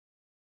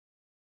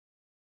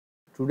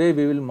Today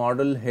we will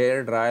model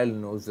hair dryer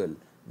nozzle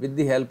with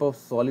the help of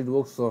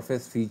Solidworks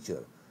surface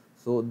feature.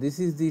 So this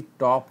is the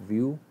top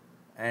view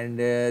and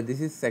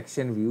this is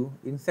section view.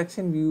 In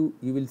section view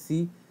you will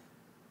see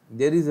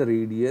there is a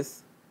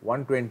radius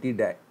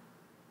 120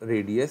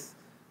 radius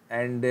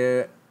and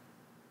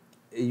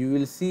you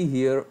will see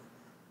here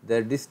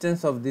the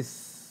distance of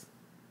this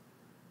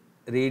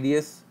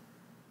radius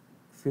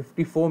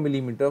 54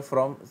 millimeter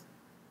from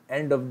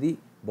end of the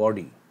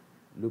body.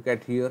 Look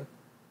at here.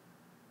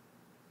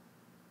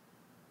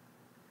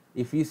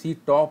 If you see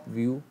top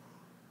view,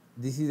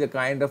 this is a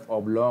kind of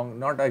oblong,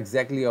 not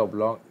exactly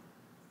oblong.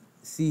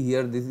 See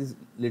here, this is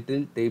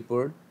little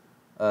tapered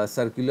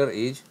circular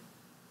edge,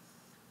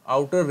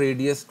 outer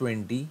radius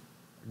 20,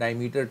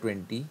 diameter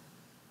 20,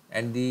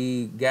 and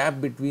the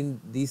gap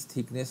between these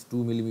thickness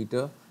 2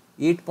 millimeter.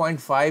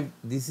 8.5,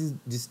 this is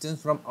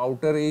distance from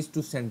outer edge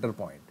to center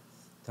point,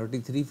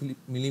 33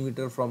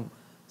 millimeter from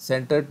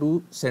center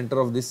to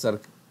center of this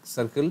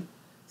circle.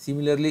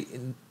 Similarly,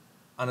 in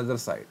another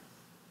side,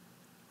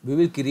 we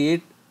will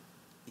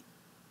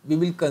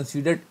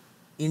consider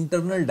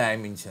internal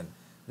dimension,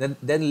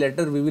 then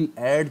later we will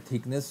add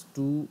thickness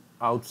to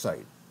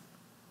outside.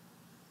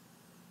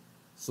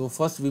 So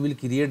first we will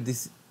create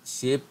this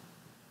shape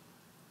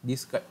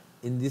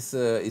in this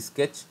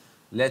sketch.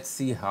 Let's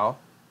see how.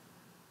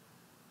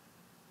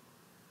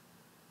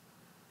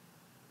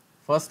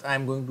 First I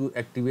am going to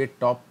activate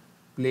top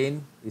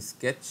plane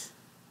sketch.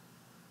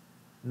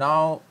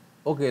 Now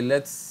okay,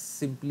 let's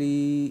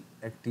simply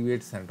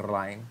activate center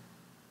line.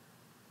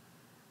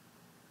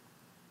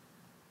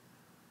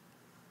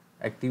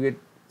 Activate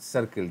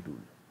circle tool.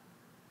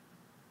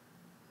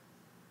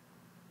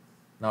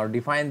 Now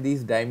define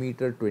these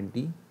diameter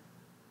 20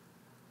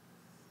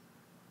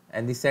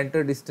 and the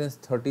center distance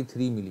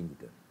 33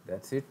 millimeter.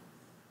 That's it.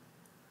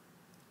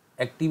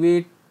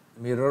 Activate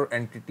mirror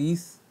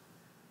entities.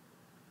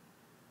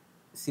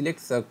 Select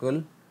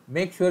circle.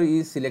 Make sure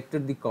you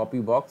selected the copy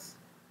box.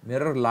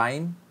 Mirror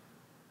line.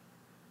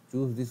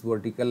 Choose this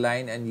vertical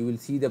line and you will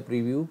see the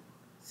preview.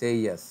 Say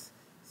yes.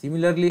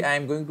 Similarly, I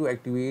am going to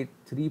activate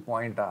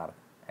 3-point arc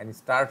and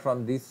start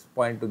from this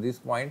point to this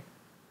point,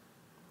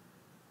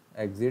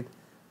 exit.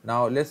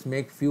 Now let's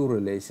make few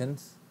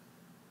relations.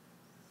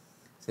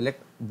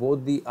 Select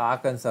both the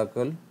arc and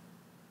circle,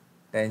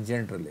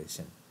 tangent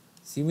relation.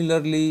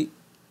 Similarly,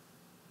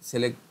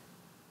 select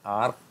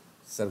arc,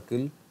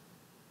 circle,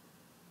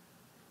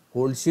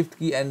 hold shift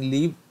key and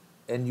leave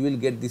and you will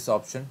get this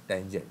option,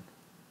 tangent.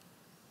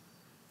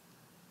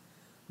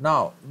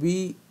 Now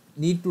we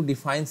need to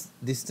define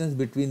distance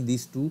between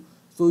these two,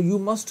 so you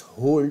must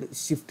hold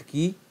shift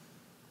key,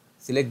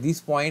 select this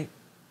point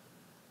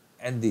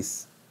and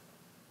this.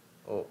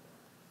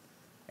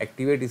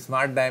 Activate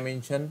smart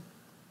dimension,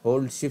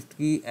 hold shift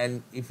key,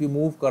 and if you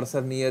move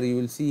cursor near, you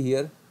will see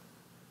here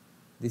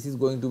this is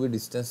going to be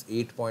distance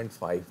 8.5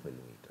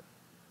 millimeter.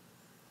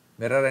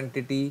 Mirror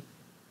entity,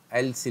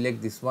 I'll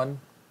select this one.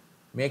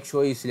 Make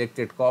sure you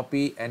selected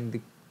copy and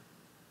the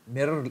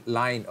mirror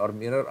line or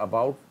mirror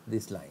about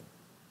this line.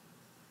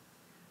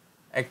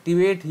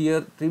 Activate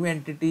here trim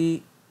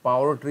entity,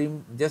 power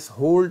trim. Just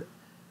hold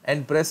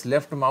and press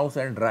left mouse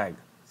and drag.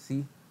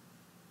 See,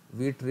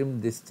 we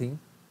trimmed this thing.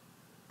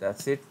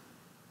 That's it.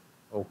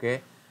 Okay.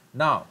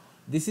 Now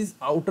this is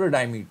outer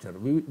diameter.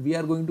 We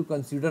are going to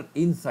consider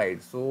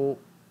inside. So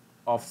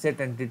offset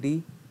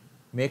entity,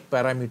 make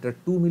parameter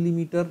 2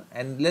 millimeter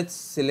and let's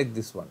select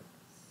this one.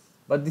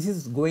 But this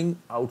is going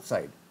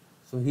outside.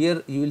 So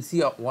here you will see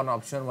one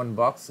option, one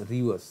box,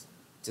 reverse.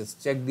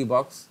 Just check the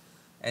box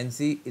and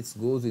see it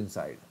goes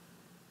inside.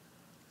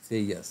 Say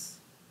yes.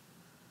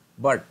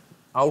 But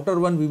outer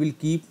one we will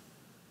keep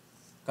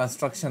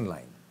construction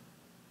line.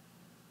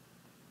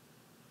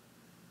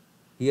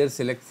 Here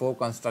select for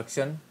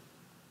construction.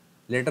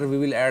 Later we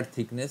will add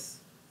thickness.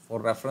 For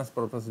reference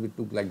purpose we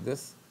took like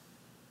this.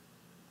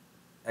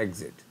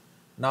 Exit.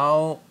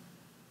 Now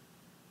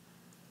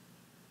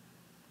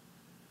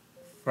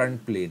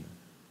front plane.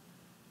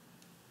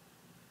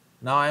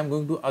 Now I am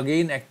going to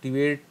again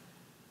activate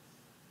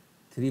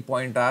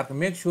 3-point arc.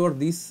 Make sure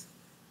this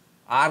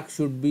arc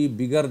should be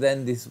bigger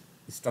than this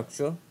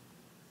structure.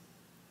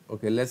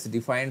 Okay, let's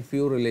define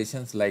few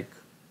relations like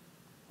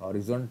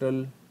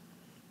horizontal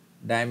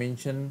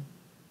dimension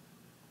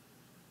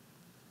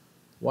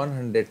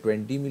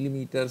 120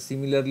 millimeter.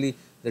 Similarly,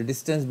 the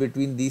distance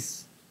between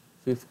these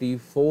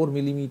 54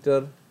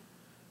 millimeter,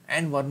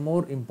 and one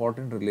more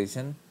important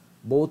relation,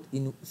 both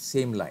in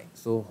same line.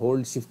 So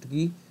hold shift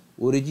key,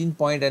 origin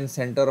point and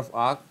center of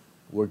arc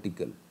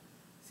vertical.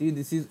 See,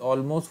 this is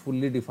almost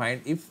fully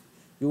defined. If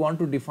you want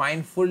to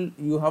define full,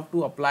 you have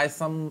to apply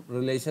some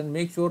relation.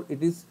 Make sure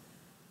it is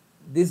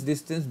this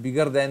distance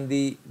bigger than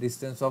the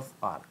distance of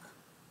arc.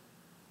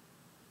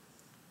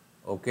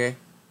 Okay.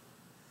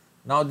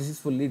 Now this is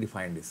fully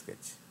defined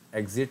sketch.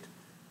 Exit.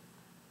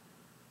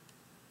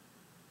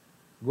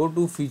 Go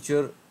to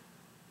feature,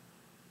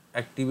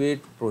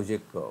 activate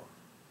project curve.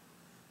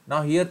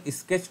 Now here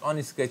sketch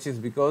on sketches,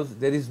 because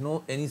there is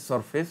no any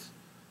surface.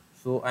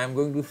 So I am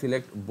going to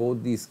select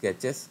both the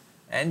sketches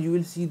and you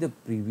will see the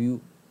preview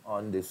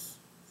on this.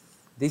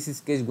 This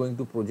sketch going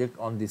to project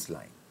on this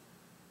line.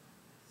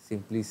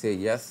 Simply say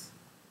yes.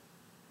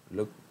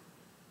 Look.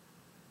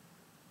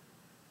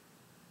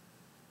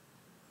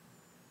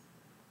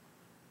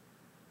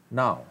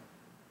 Now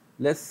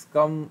let's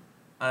come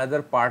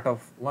another part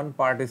of one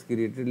part is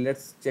created.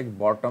 Let's check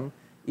bottom.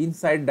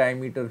 Inside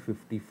diameter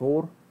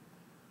 54,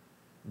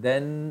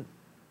 then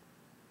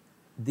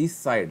this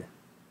side,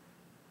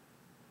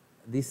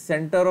 the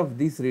center of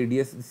this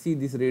radius, see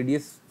this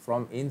radius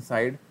from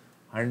inside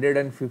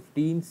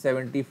 115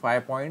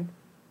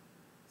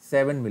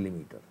 75.7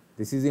 millimeter.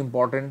 This is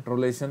important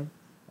relation,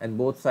 and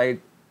both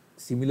side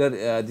similar.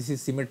 This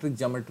is symmetric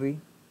geometry,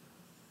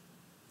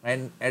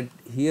 and at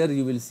here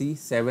you will see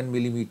 7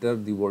 millimeter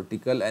the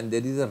vertical, and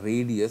there is a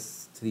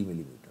radius 3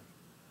 millimeter.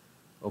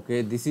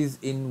 Okay, this is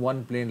in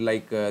one plane,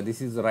 like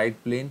this is the right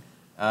plane,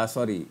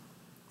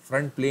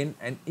 front plane,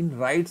 and in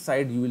right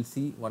side you will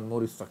see one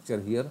more structure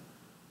here,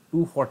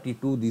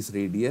 242 this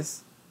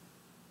radius,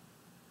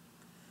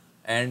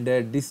 and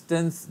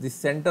distance, the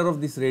center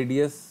of this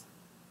radius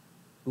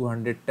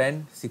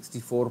 210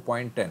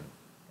 64.10.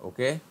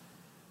 Okay,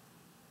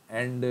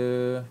 and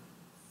there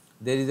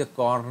is a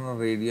corner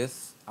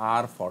radius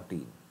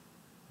R14.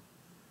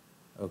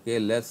 Okay,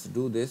 let's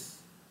do this.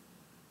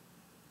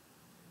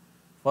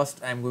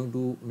 First I am going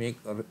to make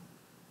a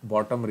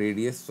bottom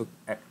radius. So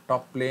at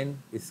top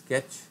plane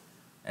sketch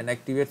and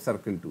activate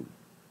circle tool.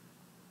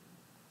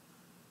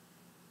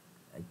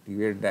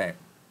 Activate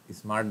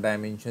smart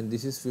dimension.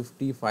 This is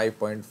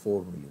 55.4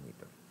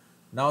 millimeter.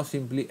 Now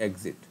simply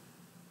exit.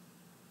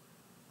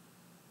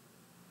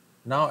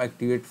 Now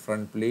activate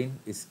front plane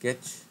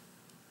sketch.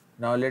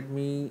 Now let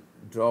me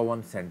draw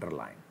one center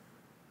line.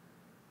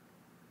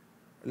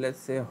 Let's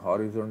say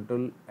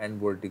horizontal and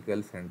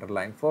vertical center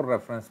line for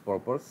reference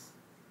purpose.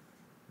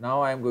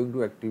 Now I am going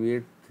to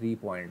activate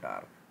 3-point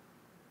arc.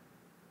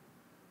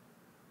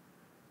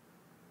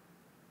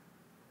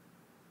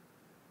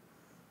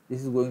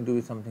 This is going to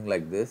be something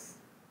like this.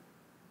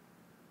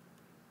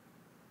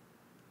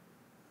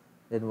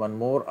 Then one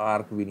more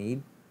arc we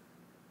need.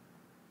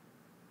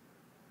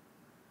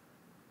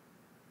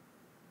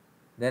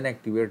 Then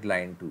activate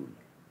line tool.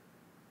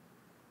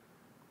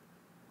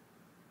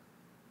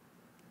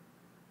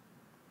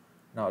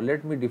 Now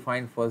let me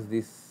define first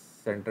this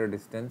center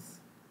distance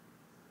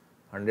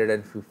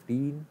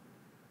 115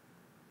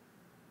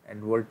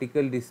 and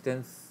vertical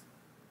distance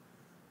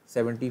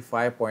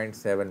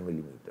 75.7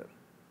 millimeter.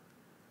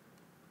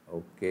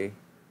 Okay.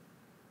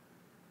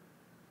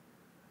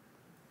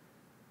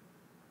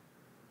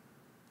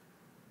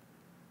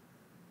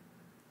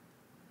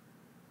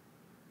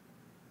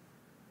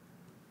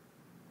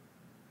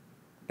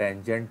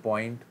 Tangent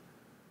point,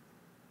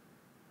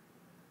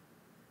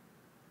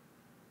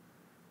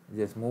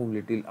 just move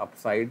little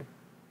upside.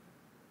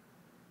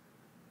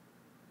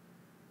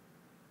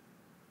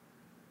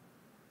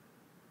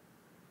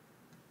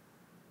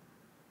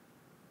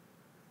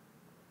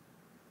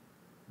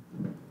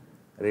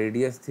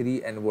 Radius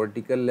 3 and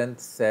vertical length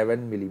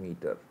 7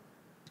 millimeter.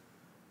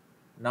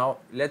 Now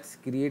let's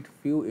create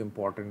few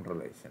important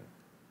relation.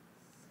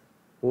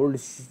 Hold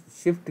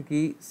shift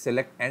key,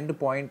 select end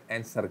point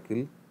and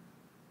circle,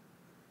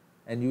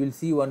 and you will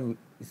see one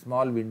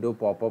small window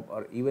pop up,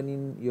 or even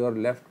in your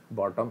left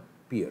bottom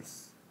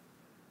pierce.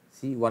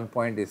 See, one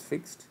point is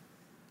fixed.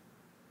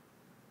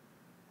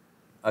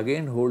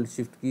 Again hold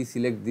shift key,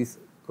 select this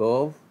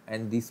curve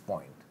and this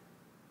point,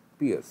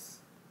 pierce.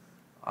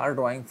 Our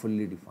drawing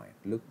fully defined.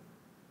 Look,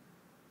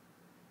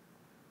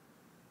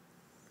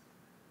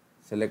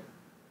 select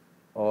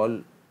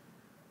all,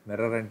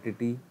 mirror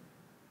entity,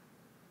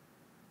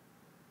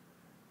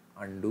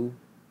 undo,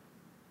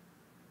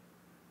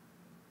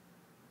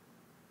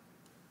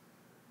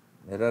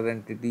 mirror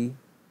entity,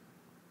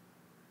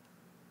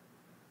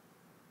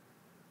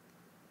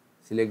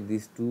 select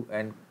these two,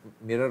 and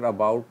mirror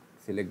about,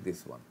 select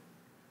this one.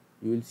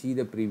 You will see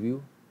the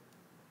preview.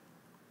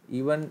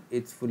 Even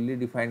it's fully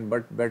defined,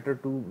 but better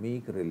to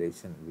make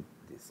relation with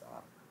this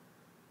arc.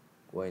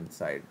 Go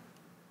inside.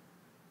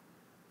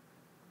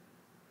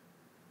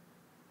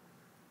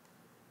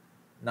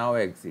 Now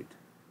exit.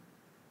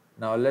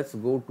 Now let's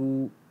go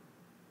to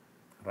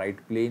right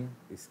plane,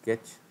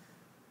 sketch,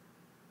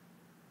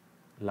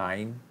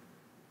 line.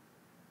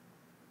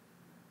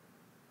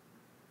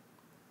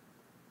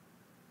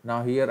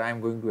 Now here I am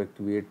going to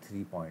activate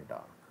 3-point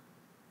arc.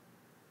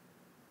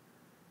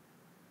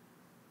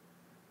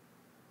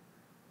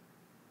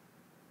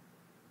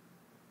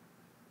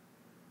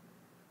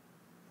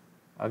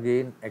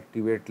 Again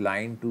activate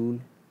line tool.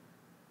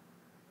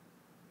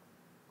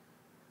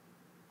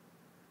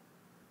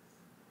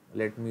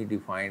 Let me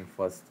define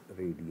first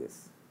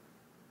radius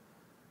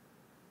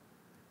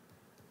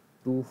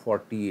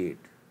 248,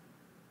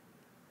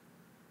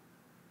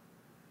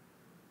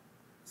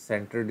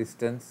 center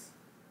distance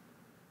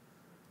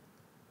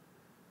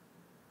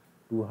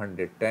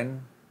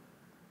 210,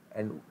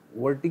 and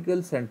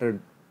vertical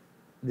center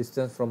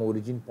distance from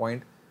origin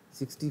point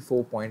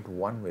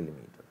 64.1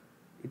 millimeter.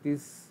 It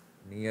is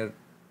near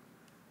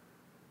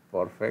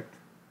perfect.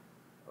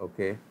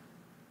 Okay.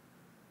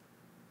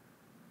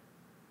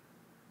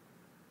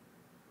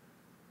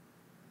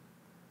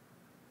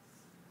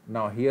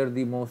 Now here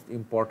the most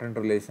important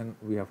relation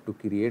we have to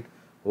create.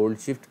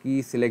 Hold shift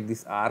key, select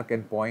this arc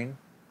and point,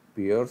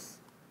 pierce.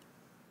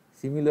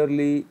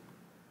 Similarly,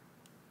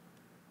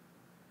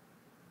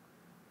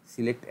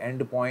 select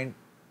end point,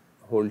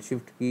 hold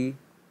shift key,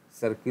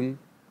 circle,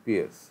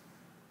 pierce.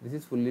 This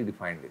is fully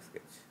defined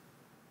sketch.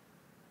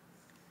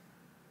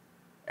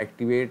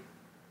 Activate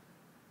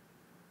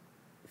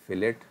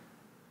fillet,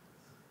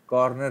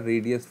 corner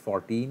radius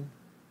 14,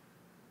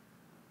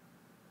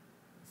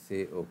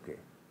 say OK.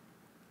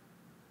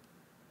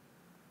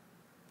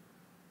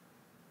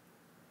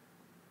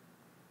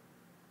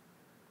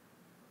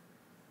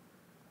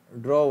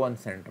 Draw one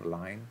center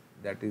line,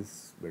 that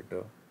is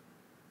better.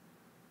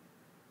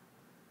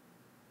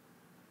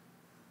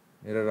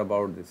 Mirror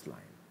about this line.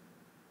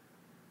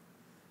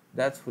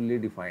 That's fully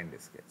defined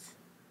sketch.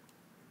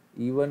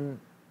 Even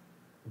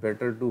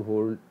better to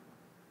hold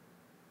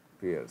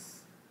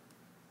pierce,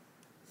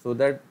 so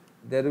that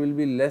there will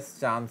be less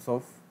chance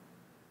of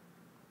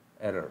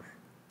error.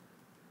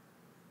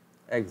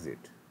 Exit.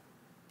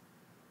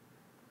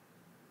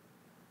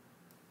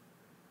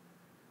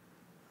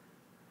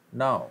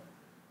 Now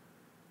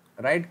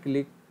right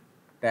click,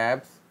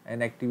 tabs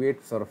and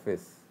activate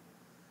surface.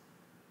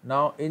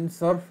 Now in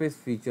surface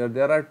feature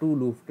there are two,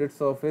 lofted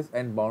surface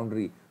and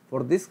boundary.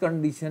 For this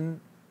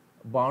condition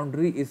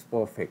boundary is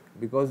perfect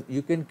because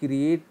you can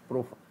create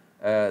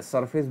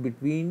surface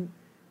between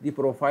the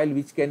profile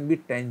which can be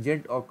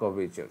tangent or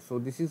curvature. So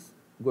this is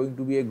going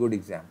to be a good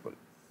example.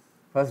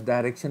 First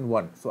direction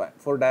 1. So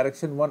for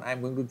direction 1 I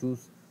am going to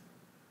choose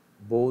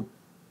both.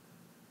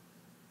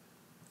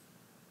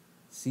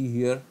 See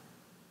here,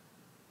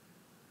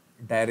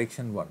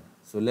 direction 1.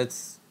 So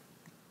let's,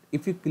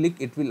 if you click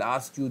it will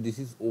ask you this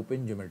is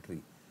open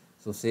geometry.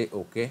 So say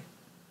OK.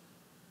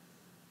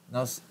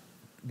 Now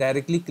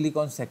directly click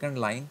on second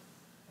line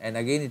and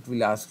again it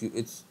will ask you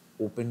it's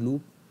open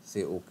loop.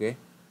 Say OK.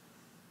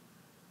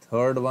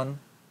 Third one,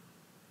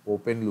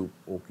 open loop.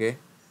 OK.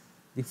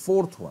 The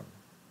fourth one,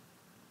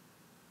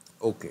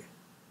 OK.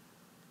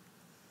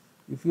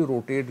 If you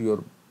rotate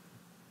your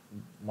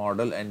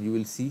model and you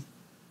will see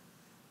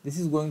this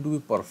is going to be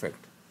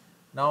perfect.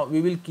 Now we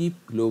will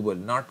keep global,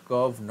 not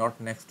curve, not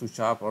next to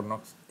sharp or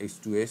not edge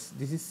to edge.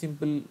 This is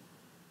simple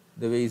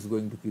the way it's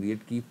going to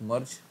create. Keep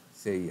merge,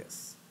 say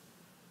yes.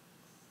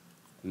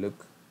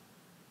 Look.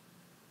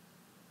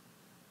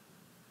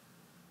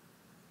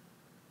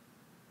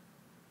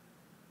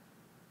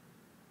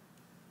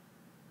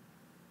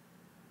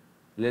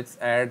 Let's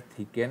add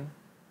thicken.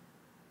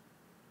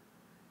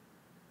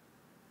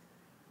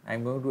 I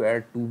am going to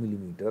add 2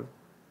 millimeter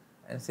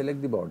and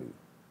select the body.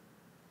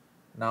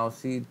 Now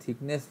see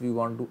thickness we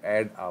want to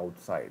add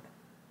outside.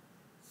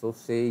 So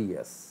say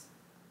yes.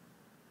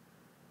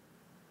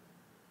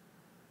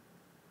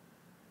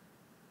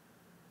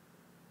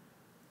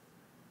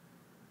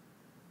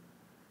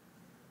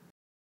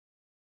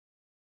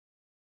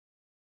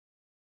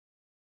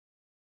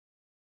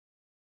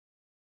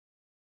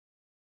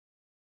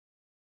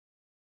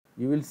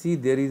 You will see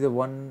there is a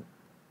one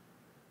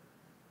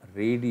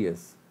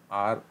radius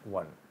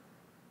R1.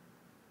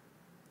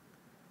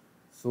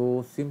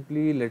 So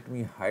simply let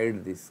me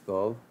hide this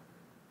curve,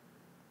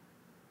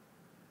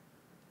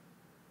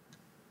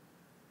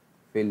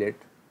 fillet.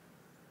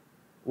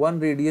 One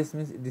radius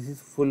means this is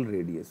full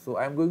radius. So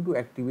I am going to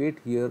activate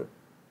here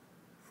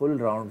full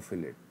round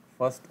fillet.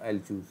 First I will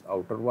choose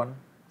outer one,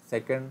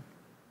 second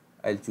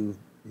I will choose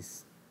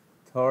this,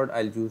 third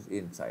I will choose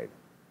inside,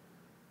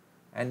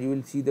 and you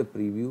will see the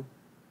preview.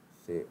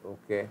 Say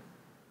OK.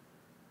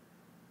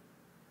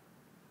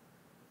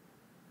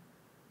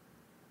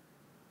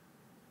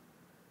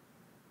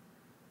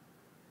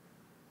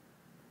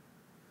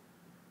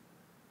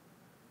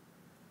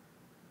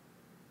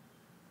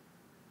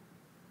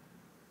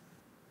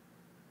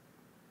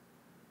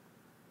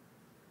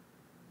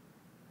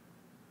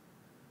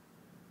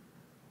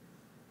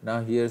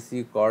 Now here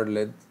see chord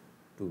length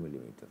 2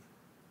 millimeter.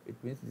 It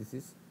means this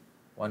is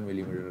 1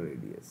 millimeter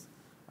radius.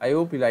 I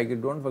hope you like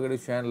it. Don't forget to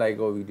share and like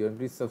our video, and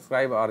please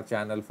subscribe our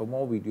channel for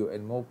more video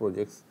and more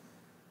projects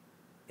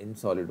in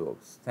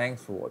SolidWorks.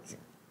 Thanks for watching.